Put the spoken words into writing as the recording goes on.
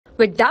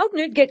With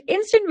Doubtnut, get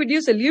instant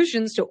video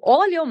solutions to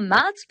all your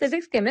maths,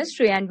 physics,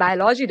 chemistry, and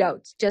biology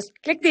doubts. Just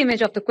click the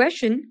image of the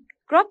question,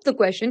 crop the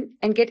question,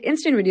 and get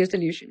instant video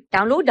solution.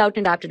 Download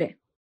Doubtnut app today.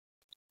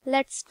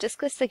 Let's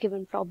discuss the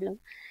given problem.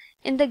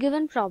 In the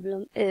given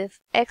problem,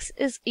 if x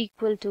is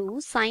equal to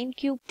sine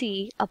cube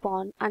t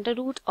upon under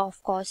root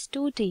of cos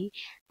 2t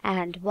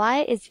and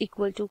y is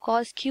equal to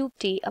cos cube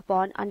t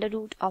upon under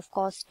root of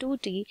cos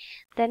 2t,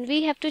 then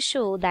we have to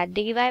show that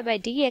dy by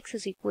dx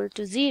is equal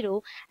to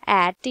 0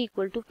 at t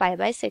equal to pi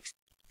by 6.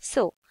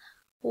 So,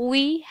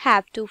 we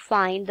have to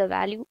find the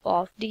value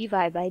of dy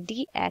by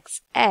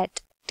dx at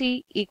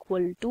t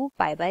equal to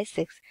pi by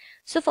 6.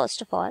 So,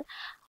 first of all,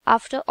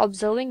 after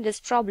observing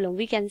this problem,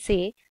 we can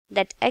say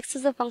that x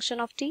is a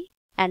function of t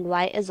and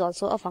y is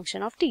also a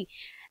function of t.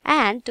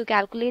 And to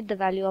calculate the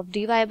value of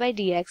dy by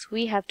dx,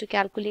 we have to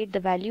calculate the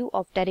value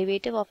of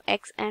derivative of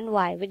x and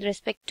y with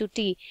respect to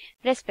t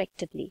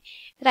respectively.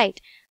 Right.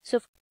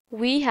 So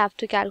we have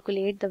to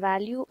calculate the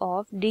value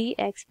of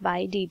dx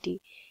by dt.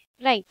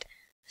 Right.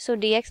 So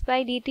dx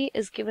by dt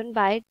is given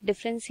by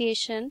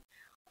differentiation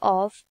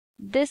of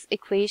this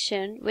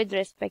equation with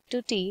respect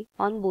to t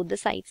on both the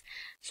sides.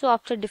 So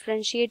after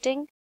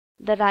differentiating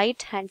the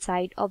right hand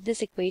side of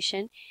this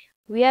equation,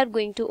 we are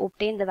going to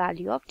obtain the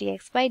value of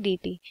dx by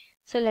dt.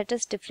 So let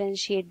us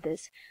differentiate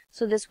this.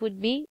 So this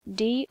would be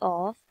d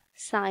of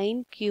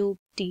sine cube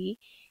t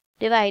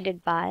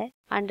divided by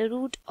under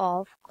root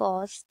of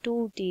cos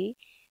 2t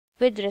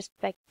with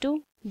respect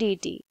to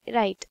dt.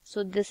 Right.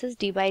 So this is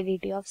d by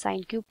dt of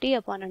sine cube t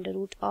upon under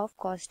root of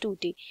cos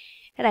 2t.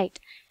 Right.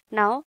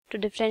 Now to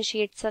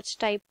differentiate such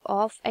type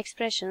of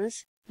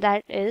expressions,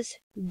 that is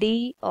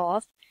d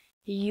of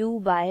u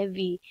by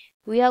v,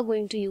 we are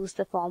going to use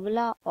the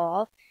formula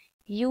of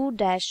u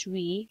dash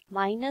v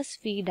minus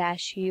v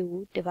dash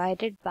u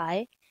divided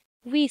by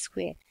v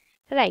square.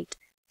 Right.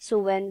 So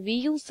when we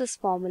use this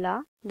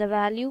formula, the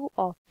value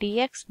of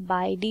dx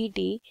by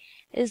dt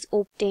is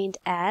obtained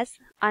as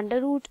under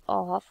root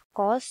of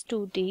cos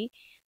 2t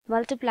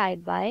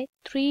multiplied by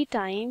 3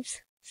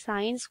 times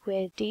sine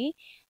square t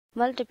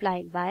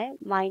multiplied by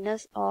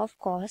minus of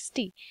cos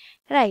t.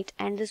 Right.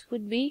 And this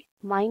would be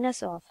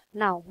minus of.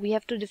 Now we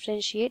have to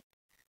differentiate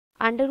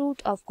under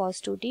root of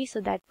cos 2t.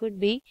 So that would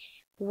be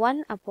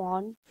 1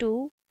 upon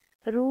 2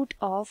 root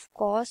of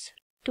cos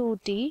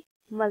 2t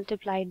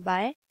multiplied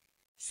by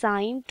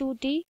sine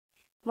 2t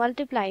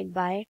multiplied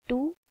by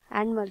 2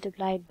 and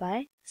multiplied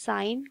by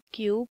sine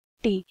cube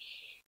t.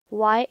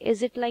 Why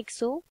is it like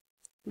so?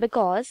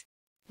 Because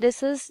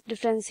this is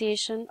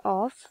differentiation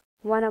of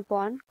 1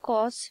 upon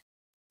cos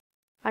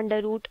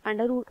under root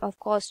of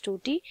cos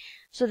 2t.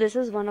 So this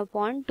is 1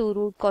 upon 2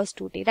 root cos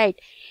 2t. Right.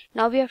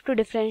 Now we have to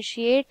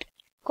differentiate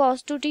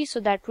cos 2t, so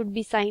that would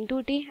be sine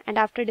 2t, and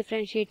after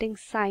differentiating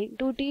sine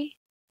 2t,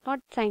 not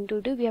sine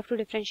 2t, we have to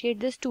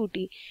differentiate this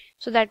 2t,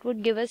 so that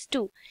would give us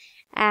 2,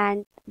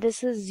 and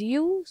this is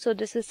u, so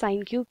this is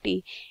sine cube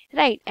t.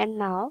 Right. And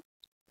now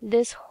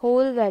this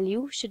whole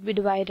value should be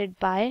divided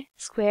by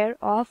square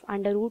of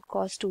under root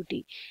cos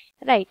 2t.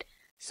 Right.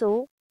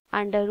 So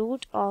under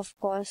root of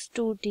cos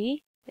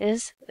 2t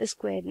is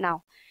squared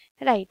now.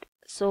 Right.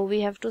 So we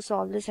have to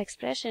solve this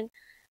expression.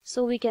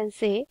 So we can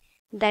say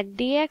that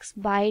dx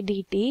by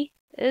dt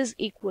is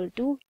equal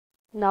to,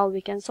 now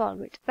we can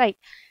solve it. Right.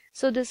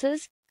 So this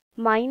is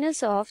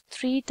minus of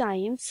 3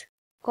 times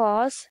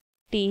cos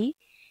t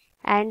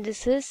and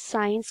this is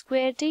sine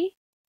square t.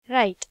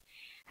 Right.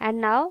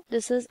 And now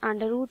this is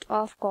under root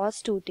of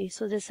cos 2t.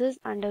 So this is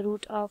under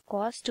root of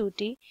cos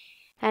 2t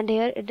and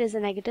here it is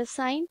a negative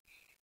sign.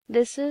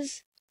 This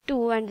is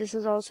 2 and this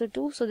is also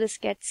 2. So this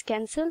gets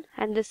cancelled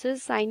and this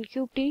is sine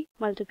cube t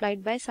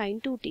multiplied by sine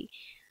 2t.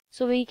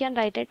 So we can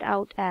write it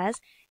out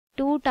as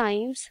 2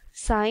 times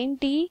sine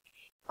t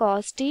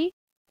cos t,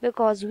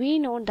 because we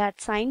know that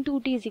sine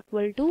 2t is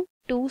equal to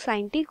 2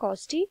 sine t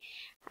cos t,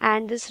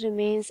 and this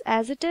remains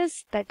as it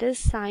is, that is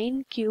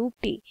sine cube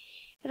t.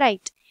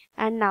 Right.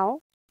 And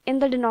now in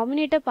the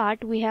denominator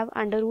part we have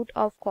under root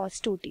of cos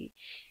 2t.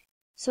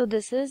 So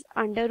this is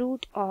under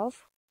root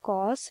of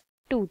cos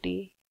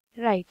 2t.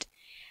 Right.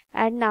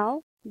 And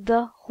now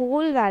the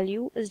whole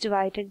value is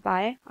divided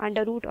by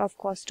under root of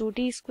cos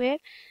 2t square.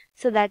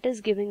 So that is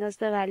giving us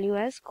the value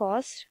as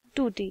cos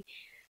 2t.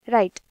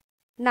 Right.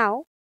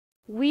 Now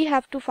we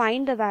have to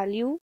find the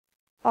value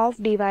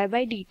of dy by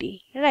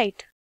dt.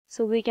 Right.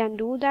 So we can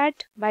do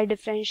that by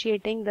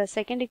differentiating the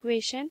second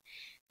equation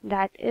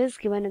that is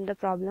given in the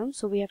problem.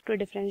 So we have to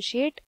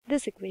differentiate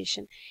this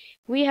equation.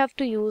 We have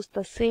to use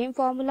the same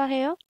formula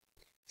here.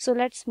 So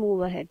let's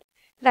move ahead.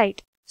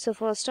 Right. So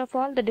first of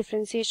all, the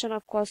differentiation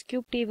of cos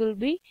cube t will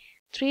be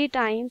 3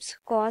 times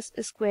cos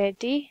square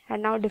t,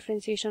 and now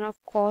differentiation of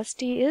cos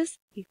t is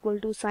equal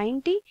to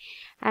sine t,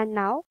 and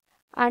now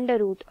under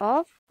root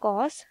of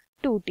cos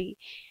 2t.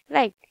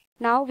 Right.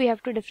 Now we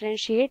have to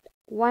differentiate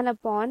 1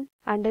 upon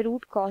under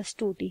root cos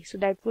 2t. So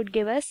that would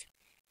give us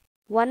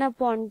 1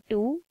 upon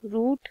 2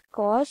 root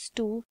cos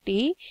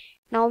 2t.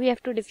 Now we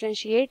have to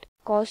differentiate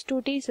cos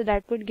 2t. So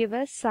that would give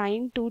us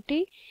sine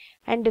 2t.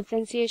 and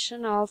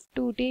differentiation of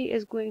 2t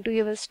is going to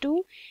give us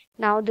 2.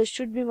 Now this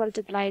should be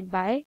multiplied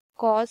by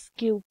cos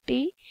cube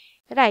t,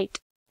 right?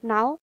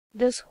 Now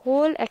this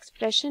whole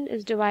expression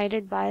is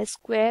divided by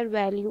square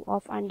value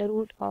of under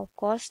root of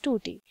cos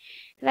 2t,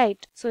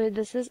 right? So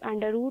this is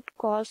under root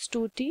cos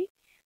 2t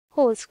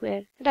whole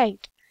square,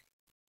 right?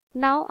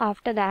 Now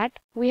after that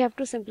we have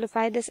to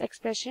simplify this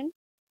expression.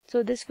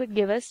 So this would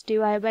give us dy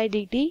by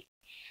dt,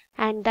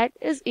 and that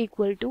is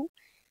equal to,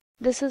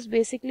 this is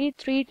basically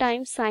 3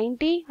 times sin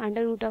t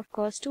under root of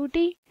cos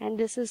 2t, and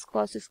this is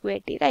cos square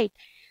t, right?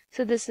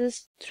 So this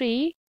is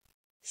 3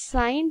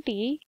 sin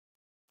t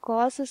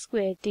cos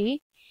square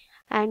t,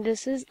 and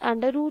this is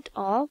under root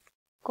of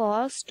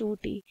cos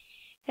 2t,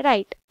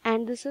 right?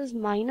 And this is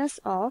minus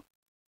of,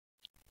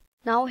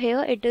 now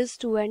here it is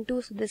 2 and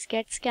 2, so this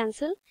gets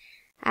cancelled,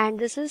 and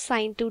this is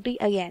sin 2t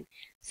again.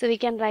 So we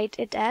can write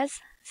it as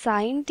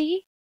sin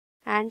t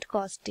and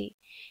cos t,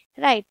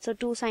 right? So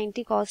 2 sin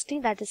t cos t,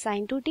 that is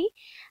sin 2t,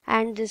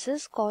 and this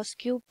is cos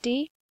cube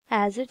t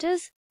as it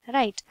is,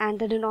 right? And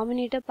the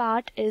denominator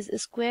part is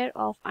square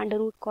of under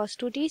root cos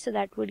 2t, so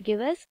that would give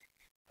us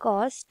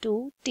cos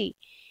 2t,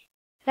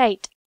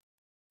 right?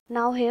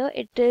 Now here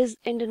it is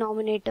in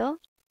denominator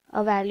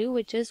a value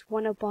which is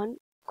 1 upon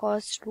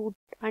cos root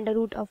under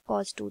root of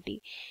cos 2t,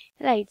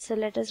 right? So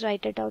let us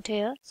write it out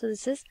here. So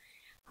this is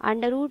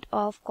under root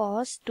of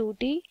cos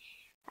 2t,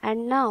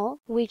 and now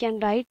we can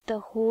write the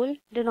whole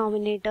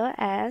denominator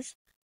as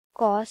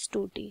cos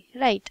 2t,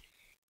 right?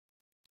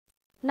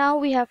 Now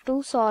we have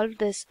to solve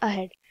this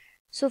ahead.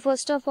 So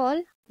first of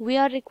all, we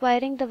are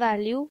requiring the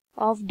value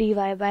of dy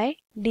by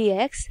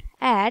dx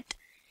at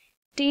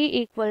t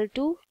equal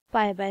to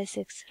pi by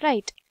 6,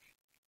 right?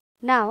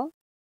 Now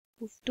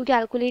to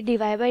calculate dy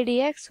by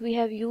dx, we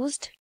have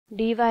used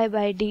dy by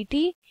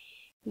dt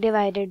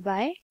divided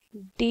by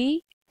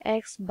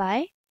dx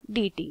by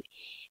dt,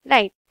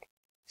 right?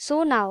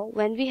 So now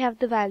when we have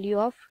the value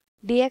of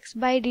dx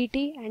by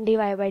dt and dy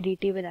by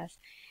dt with us,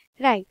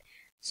 right?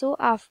 So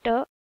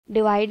after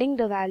dividing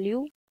the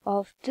value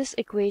of this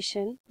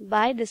equation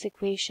by this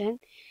equation,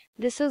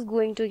 this is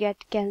going to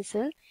get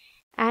cancelled,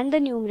 and the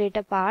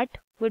numerator part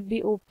would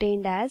be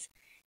obtained as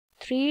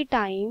 3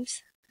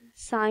 times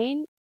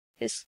sin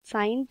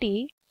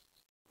t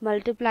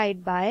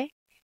multiplied by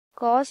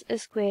cos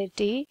square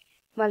t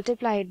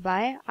multiplied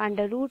by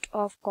under root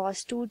of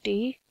cos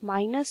 2t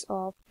minus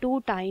of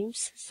 2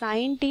 times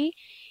sin t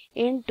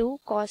into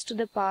cos to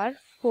the power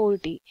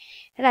 4t,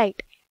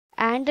 right?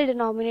 And the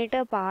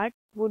denominator part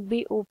would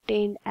be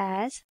obtained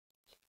as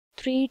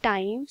 3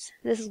 times,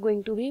 this is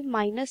going to be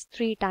minus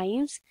 3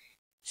 times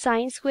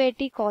sin square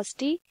t cos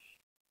t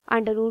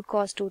under root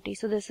cos 2t.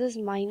 So this is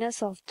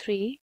minus of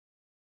 3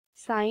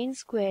 sin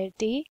square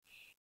t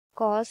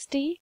cos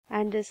t,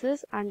 and this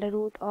is under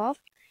root of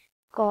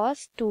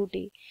cos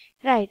 2t,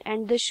 right?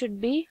 And this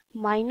should be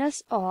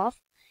minus of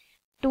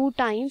 2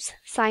 times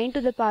sin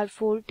to the power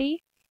 4t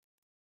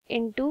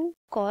into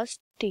cos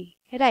t,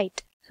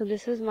 right? So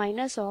this is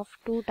minus of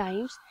 2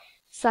 times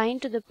sin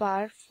to the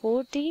power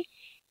 4t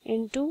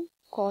into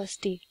cos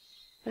t,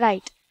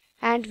 right?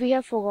 And we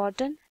have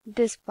forgotten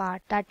this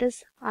part, that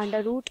is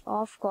under root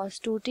of cos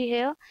 2t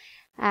here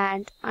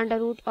and under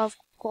root of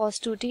cos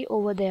 2t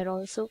over there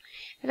also,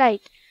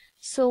 right?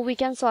 So we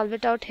can solve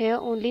it out here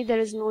only, there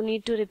is no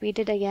need to repeat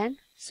it again.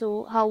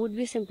 So how would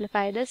we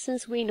simplify this?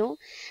 Since we know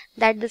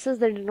that this is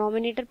the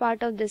denominator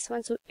part of this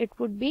one, so it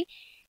would be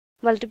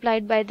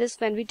multiplied by this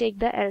when we take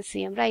the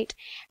LCM, right?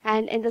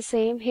 And in the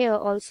same here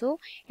also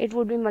it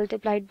would be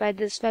multiplied by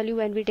this value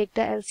when we take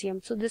the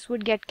LCM. So this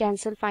would get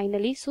cancelled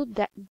finally. So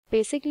that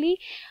basically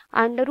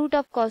under root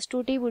of cos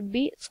 2t would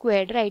be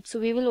squared, right?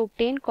 So we will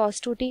obtain cos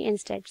 2t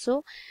instead.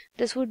 So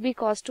this would be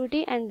cos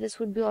 2t and this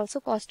would be also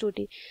cos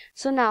 2t.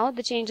 So now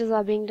the changes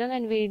are being done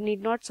and we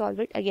need not solve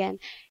it again,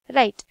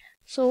 right?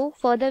 So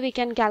further we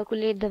can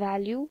calculate the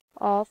value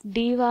of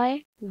dy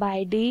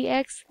by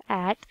dx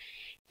at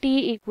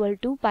t equal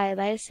to pi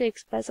by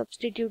 6 by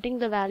substituting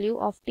the value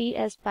of t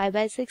as pi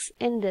by 6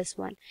 in this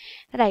one,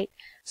 right?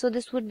 So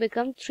this would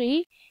become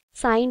 3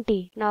 sin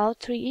t. Now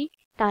 3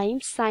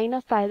 times sin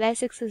of pi by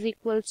 6 is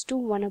equals to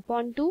 1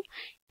 upon 2,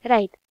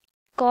 right?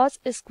 Cos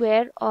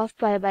square of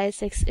pi by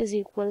 6 is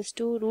equals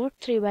to root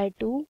 3 by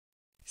 2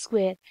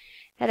 square,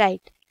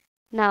 right?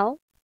 Now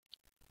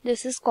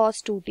this is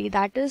cos 2t,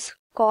 that is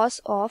cos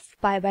of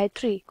pi by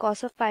 3.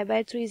 Cos of pi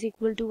by 3 is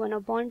equal to 1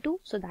 upon 2,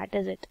 so that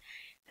is it.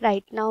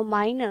 Right, now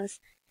minus,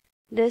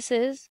 this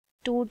is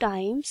 2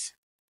 times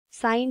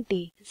sin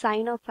t.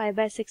 Sin of pi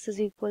by 6 is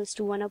equals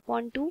to 1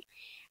 upon 2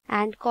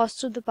 and cos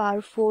to the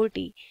power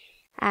 4t,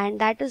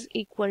 and that is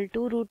equal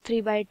to root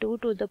 3 by 2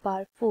 to the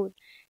power 4.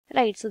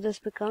 Right, so this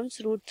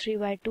becomes root 3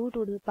 by 2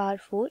 to the power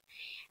 4,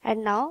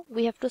 and now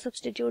we have to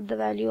substitute the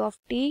value of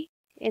t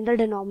in the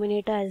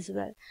denominator as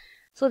well.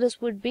 So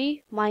this would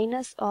be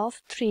minus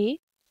of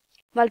 3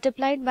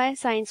 multiplied by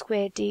sin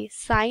square t.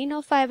 Sin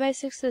of pi by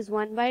 6 is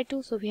 1 by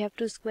 2, so we have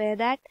to square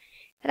that,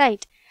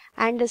 right?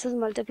 And this is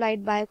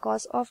multiplied by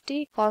cos of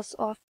t. Cos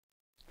of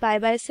pi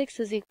by 6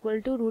 is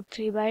equal to root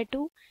 3 by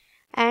 2,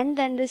 and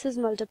then this is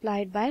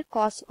multiplied by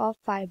cos of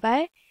pi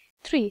by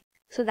 3.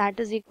 So that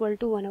is equal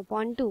to 1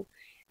 upon 2.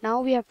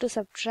 Now we have to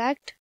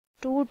subtract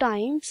 2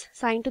 times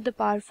sine to the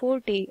power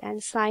 4t,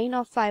 and sine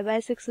of pi by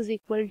 6 is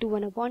equal to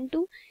 1 upon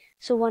 2.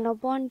 So 1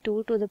 upon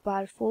 2 to the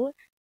power 4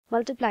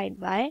 multiplied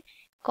by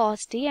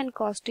cos t, and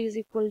cos t is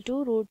equal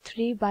to root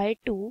 3 by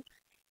 2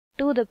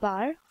 to the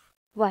power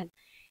 1.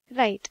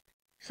 Right.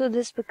 So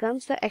this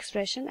becomes the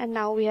expression, and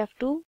now we have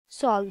to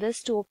solve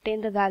this to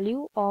obtain the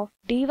value of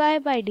dy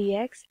by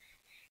dx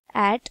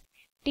at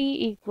t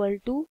equal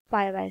to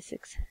pi by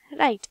 6.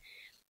 Right.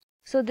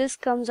 So this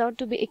comes out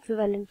to be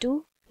equivalent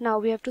to, now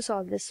we have to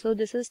solve this. So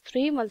this is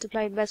 3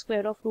 multiplied by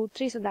square of root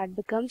 3. So that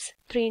becomes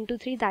 3 into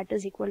 3, that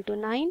is equal to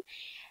 9.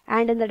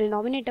 And in the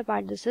denominator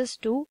part, this is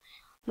 2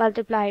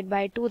 multiplied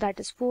by 2, that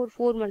is 4.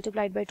 4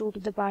 multiplied by 2 to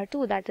the power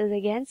 2, that is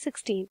again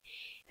 16.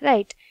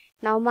 Right.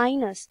 Now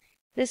minus,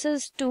 this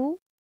is 2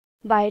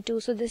 by 2,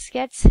 so this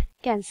gets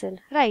cancelled.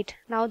 Right.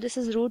 Now this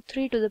is root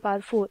 3 to the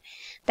power 4.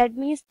 That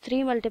means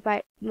 3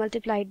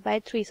 multiplied by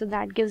 3, so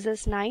that gives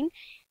us 9.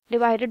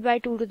 Divided by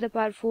 2 to the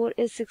power 4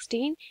 is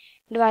 16.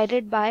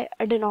 Divided by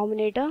a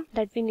denominator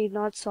that we need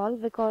not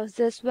solve, because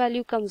this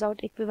value comes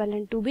out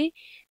equivalent to be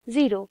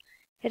 0.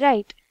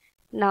 Right.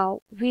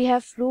 Now we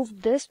have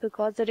proved this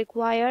because the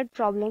required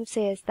problem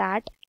says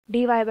that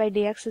dy by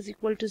dx is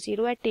equal to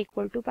 0 at t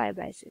equal to pi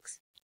by 6.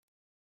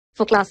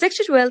 For class 6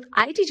 to 12,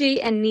 IIT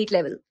JEE and NEET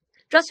level.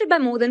 Trusted by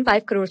more than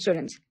 5 crore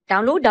students.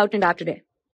 Download Doubtnut app today.